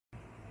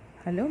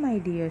Hello my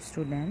dear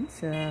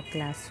students,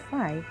 class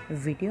 5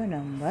 video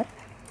number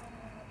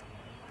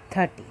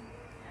 30.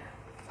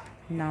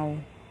 Now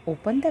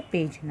open the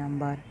page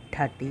number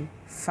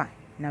 35.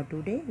 Now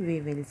today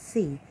we will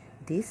see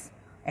this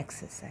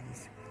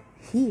exercise.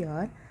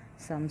 Here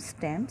some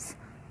stamps,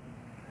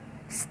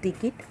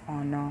 stick it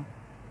on a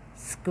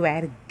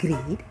square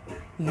grid.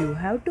 You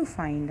have to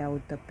find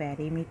out the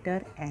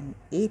perimeter and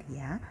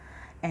area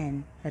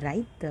and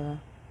write the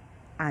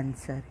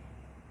answer.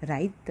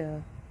 Write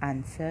the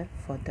answer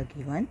for the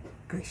given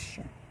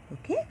question.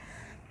 Okay,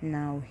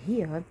 now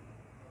here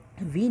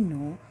we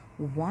know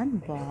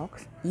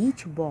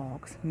each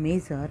box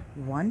measure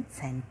 1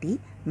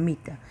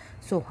 centimeter.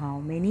 So how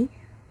many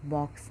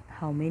box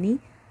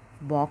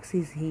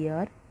is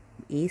here?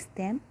 A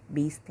stamp,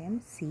 B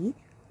stamp, C,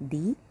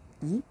 D,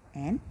 E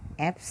and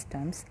F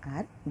stamps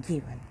are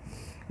given.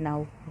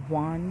 Now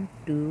 1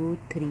 2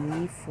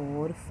 3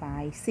 4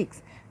 5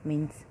 6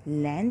 means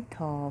length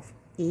of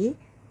A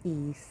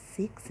is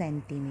 6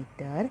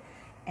 centimeter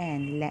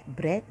and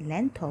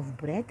length of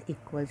breadth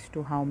equals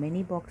to how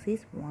many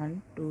boxes?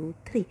 1 2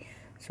 3.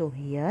 So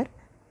here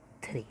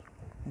 3.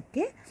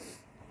 Okay,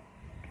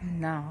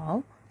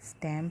 now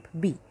stamp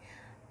B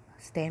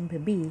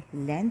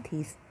length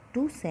is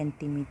 2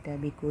 centimeter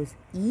because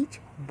each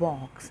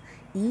box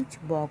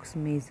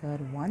measure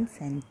 1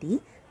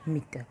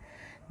 centimeter.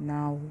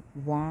 Now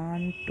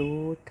 1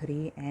 2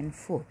 3 and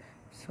 4,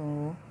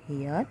 so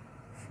here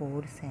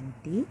 4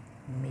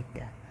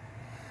 centimeter.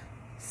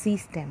 C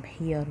stamp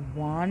here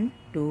 1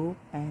 2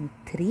 and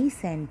 3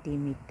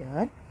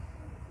 centimeter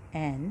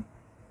and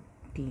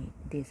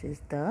this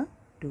is the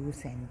 2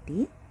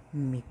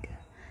 centimeter.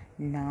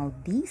 Now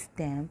D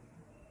stamp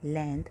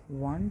length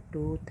 1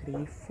 2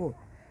 3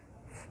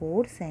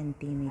 4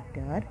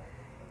 centimeter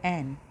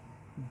and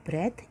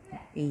breadth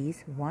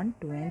is 1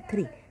 2 and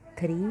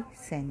 3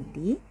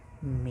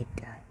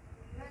 centimeter.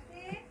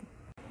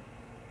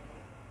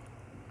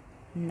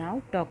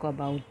 Now talk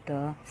about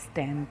the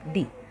stamp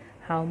D.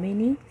 How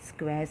many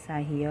squares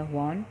are here?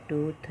 1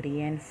 2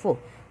 3 and 4.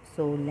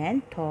 So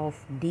length of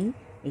D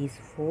is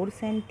 4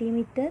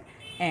 centimeter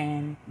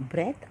and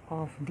breadth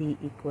of D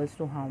equals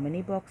to how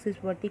many boxes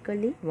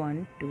vertically?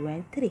 1 2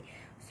 and 3.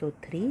 So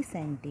 3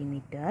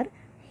 centimeter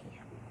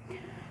here.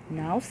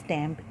 Now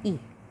stamp E.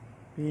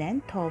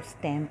 Length of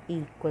stamp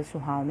E equals to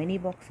how many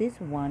boxes?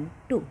 1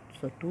 2.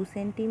 So 2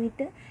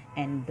 centimeter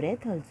and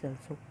breadth also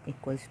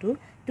equals to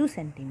 2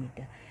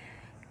 centimeter.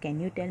 Can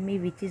you tell me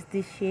which is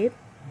this shape?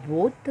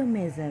 Both the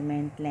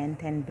measurement,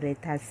 length and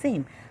breadth are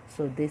same.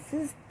 So this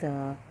is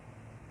the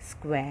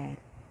square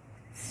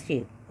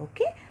shape.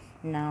 Okay.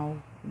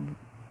 Now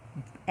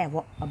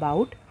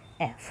about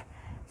F.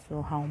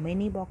 So how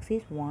many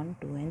boxes? 1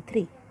 2 and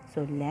 3.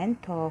 So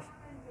length of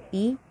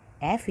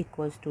F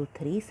equals to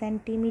 3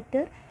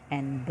 centimeter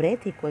and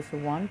breadth equals to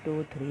 1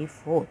 2 3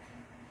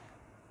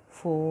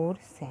 4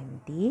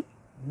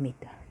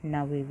 centimeter.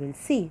 Now we will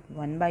see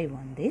one by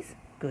one this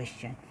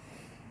question.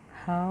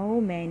 How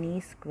many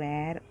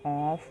square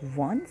of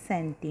 1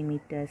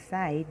 centimeter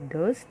side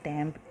does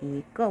stamp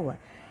A cover?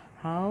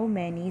 How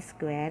many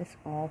squares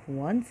of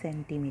 1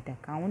 centimeter?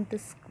 Count the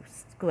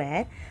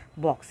square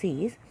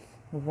boxes.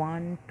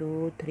 1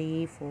 2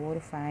 3 4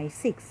 5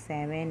 6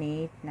 7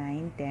 8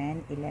 9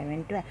 10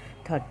 11 12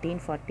 13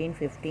 14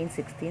 15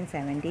 16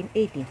 17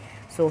 18.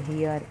 So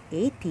here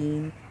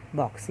 18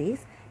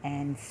 boxes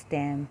and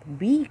stamp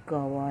B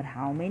cover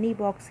how many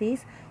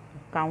boxes?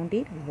 Count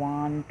it.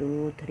 1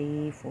 2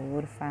 3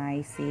 4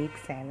 5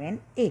 6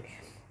 7 8.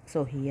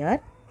 So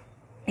here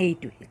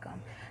 8 will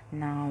come.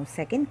 Now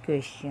second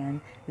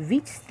question,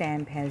 which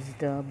stamp has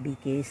the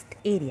biggest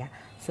area?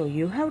 So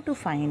you have to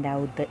find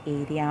out the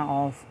area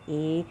of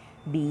A,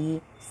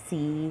 B,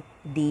 C,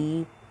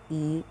 D,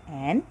 E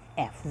and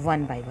F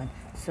one by one.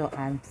 So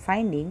I am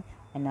finding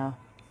in a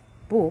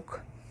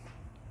book.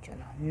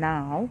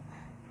 Now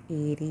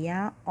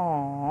area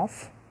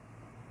of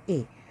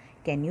A.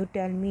 Can you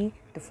tell me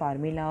the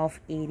formula of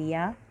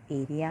area?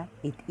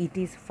 It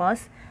is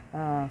first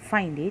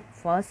find it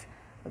first.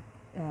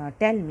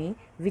 Tell me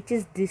which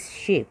is this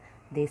shape.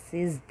 This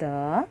is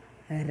the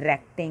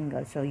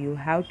rectangle. So you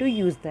have to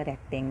use the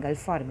rectangle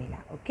formula.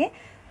 Okay.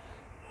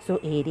 So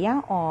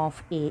area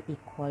of A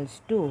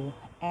equals to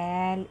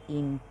L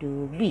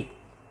into B.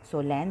 So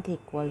length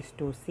equals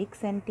to 6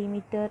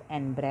 centimeter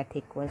and breadth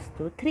equals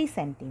to 3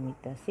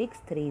 centimeter. 6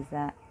 3 is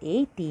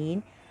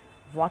 18.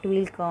 What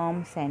will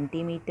come?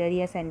 Centimeter.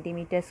 Here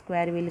centimeter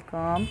square will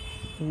come.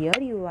 Here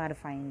you are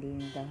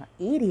finding the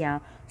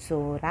area.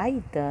 So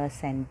write the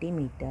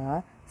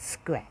centimeter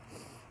square.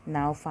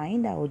 Now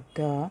find out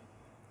the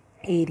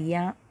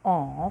area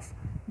of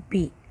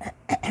B.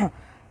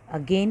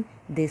 Again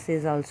this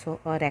is also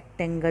a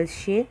rectangle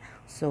shape.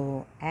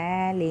 So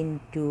L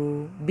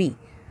into B.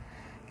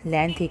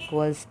 Length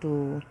equals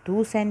to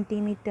 2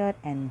 centimeter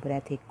and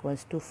breadth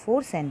equals to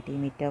 4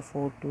 centimeter.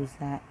 4 2 is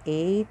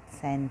 8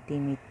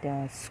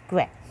 centimeter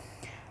square.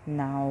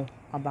 Now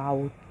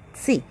about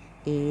C.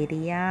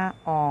 Area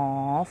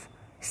of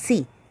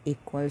C.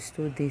 equals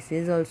to, this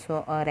is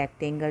also a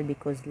rectangle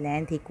because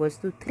length equals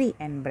to 3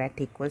 and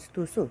breadth equals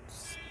to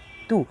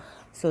 2.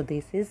 So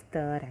this is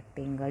the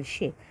rectangle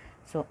shape.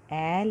 So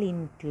L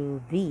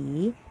into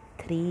B,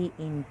 3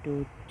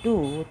 into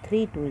 2,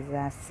 3 2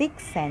 is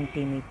 6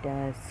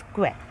 centimeters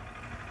square.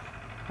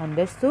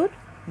 Understood?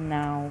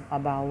 Now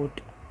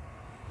about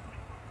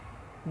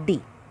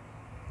D.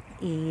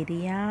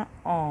 Area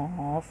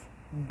of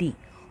D.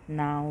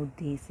 Now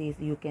this is,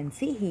 you can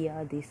see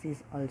here, this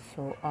is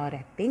also a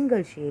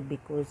rectangle shape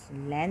because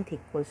length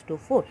equals to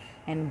 4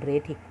 and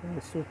breadth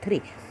equals to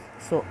 3.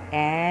 So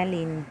L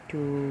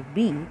into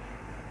B,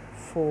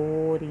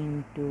 4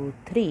 into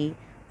 3,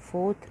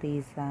 4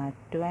 3s are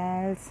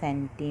 12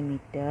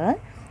 centimeter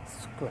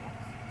square.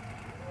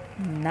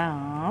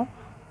 Now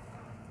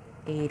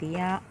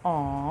area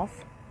of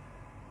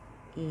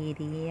E.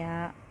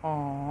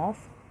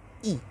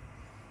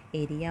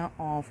 Area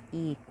of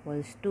E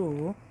equals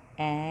to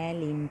L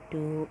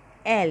into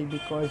L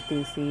because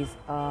this is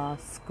a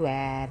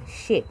square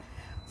shape.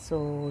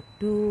 So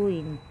 2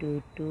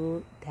 into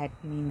 2, that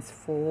means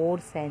 4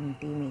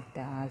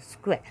 centimeters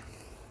square.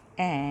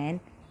 And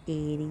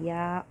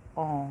area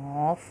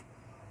of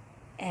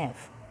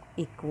F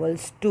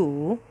equals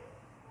to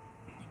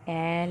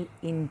L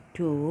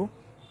into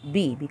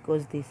B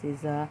because this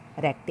is a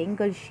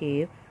rectangle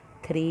shape.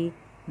 3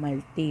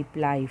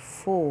 multiply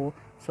 4,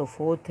 so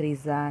 4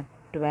 3s are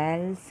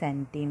 12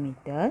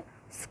 centimeter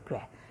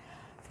square.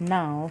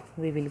 Now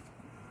we will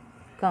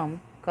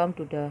come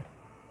to the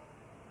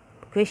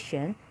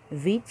question,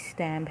 which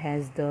stamp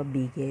has the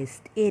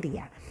biggest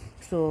area?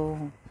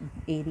 So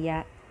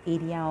area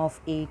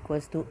of A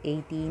equals to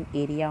 18,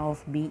 area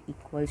of B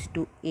equals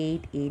to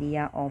 8,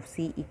 area of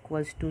C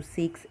equals to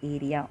 6,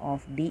 area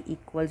of D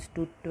equals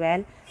to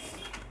 12,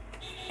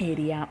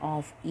 area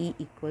of E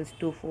equals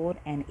to 4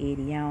 and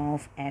area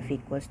of F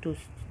equals to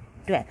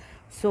 12.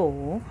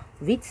 So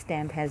which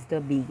stamp has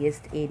the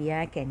biggest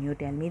area? Can you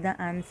tell me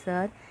the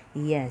answer?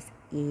 Yes,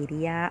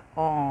 area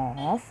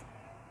of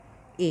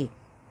A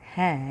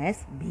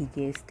has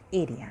biggest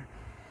area.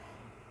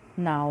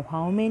 Now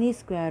how many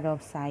square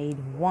of side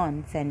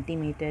 1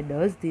 centimeter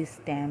does this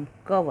stamp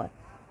cover?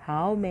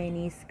 How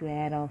many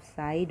square of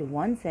side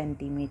 1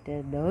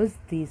 centimeter does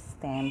this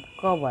stamp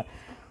cover?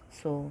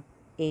 So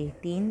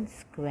 18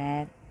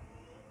 square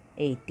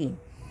 18.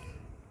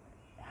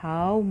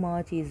 How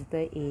much is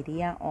the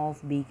area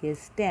of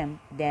biggest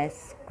stamp? Dash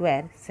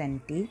square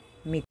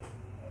centimeter.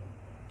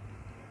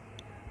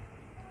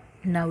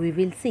 Now we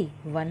will see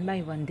one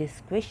by one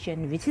this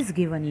question which is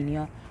given in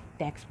your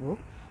textbook.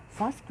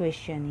 First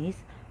question is,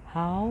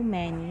 how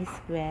many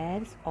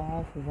squares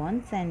of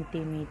 1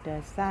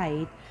 centimeter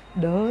side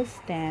does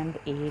stamp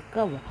A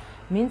cover?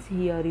 Means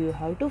here you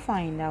have to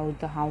find out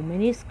the how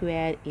many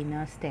square in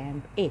a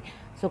stamp A.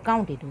 So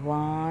count it,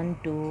 1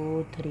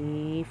 2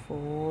 3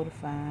 4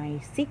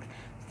 5 6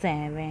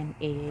 7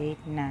 8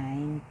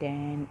 9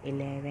 10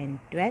 11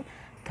 12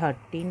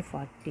 13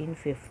 14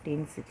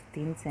 15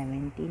 16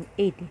 17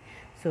 18.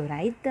 So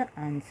write the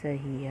answer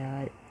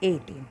here,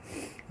 18.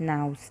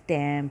 Now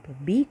stamp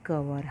B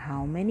cover,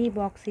 how many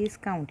boxes?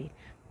 Count it,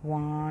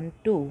 1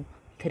 2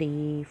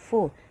 3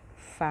 4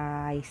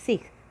 5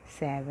 6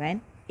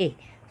 7 8.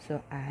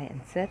 So I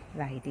answer,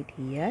 write it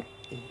here,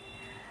 8.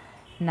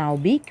 Now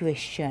B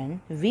question,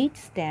 which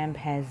stamp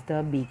has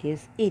the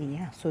biggest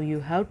area? So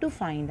you have to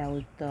find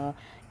out the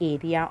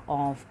area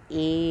of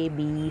A,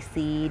 B,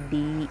 C,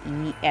 D,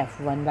 E, F.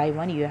 One by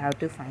one you have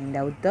to find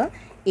out the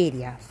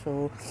area.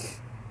 So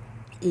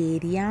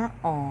area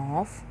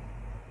of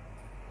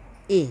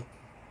A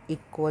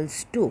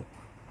equals to,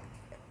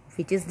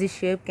 which is this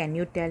shape? Can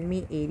you tell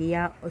me?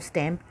 Area of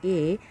stamp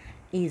A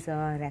is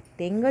a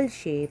rectangle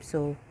shape.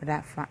 So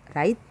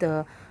write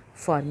the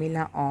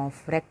formula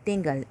of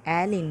rectangle.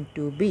 L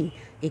into B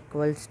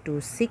equals to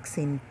 6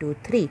 into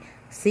 3.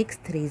 6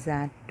 3s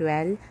are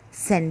 12.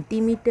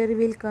 Centimeter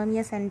will come,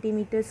 या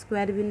centimeter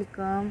square will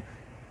come?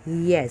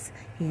 Yes,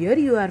 here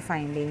you are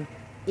finding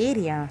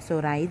area, so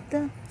write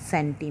the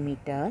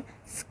centimeter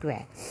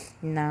square.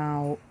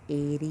 Now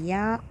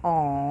area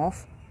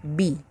of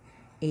B.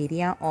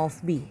 Area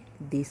of B,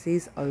 this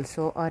is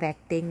also a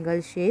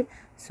rectangle shape.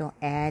 So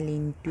L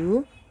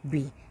into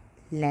B.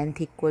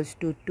 Length equals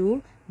to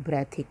 2,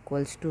 breadth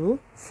equals to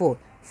 4.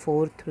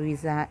 4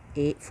 3s are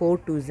 8, 4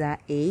 2s are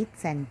 8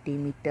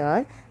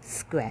 centimeter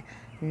square.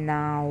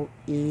 Now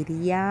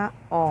area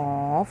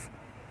of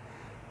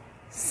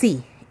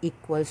C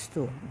equals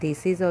to,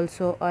 this is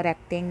also a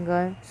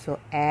rectangle. So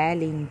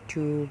L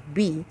into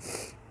B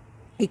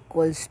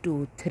equals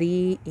to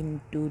 3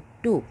 into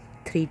 2.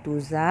 3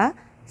 2s are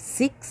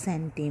 6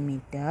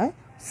 centimeter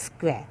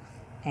square.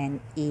 And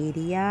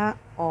area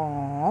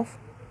of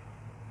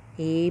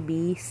A,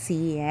 B,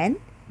 C and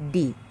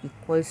D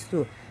equals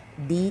to,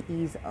 D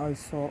is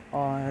also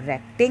a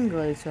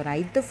rectangle. So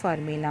write the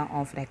formula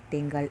of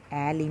rectangle,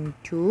 L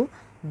into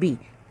B.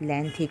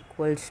 Length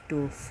equals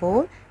to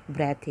 4,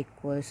 breadth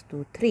equals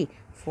to 3.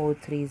 4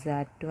 3s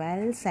are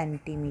 12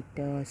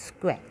 centimeter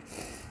square.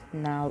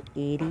 Now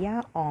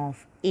area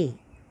of A.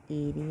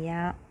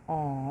 Area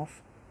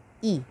of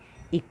E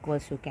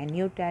equals to, can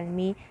you tell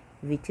me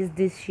which is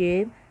this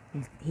shape?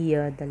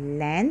 Here the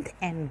length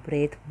and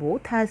breadth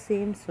both are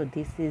same, so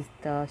this is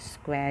the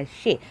square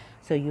shape.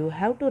 So you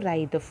have to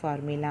write the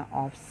formula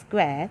of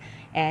square,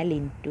 L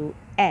into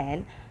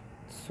L.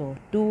 So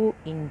 2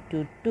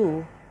 into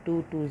 2,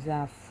 2 2s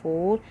are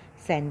 4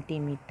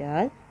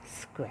 centimeter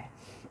square.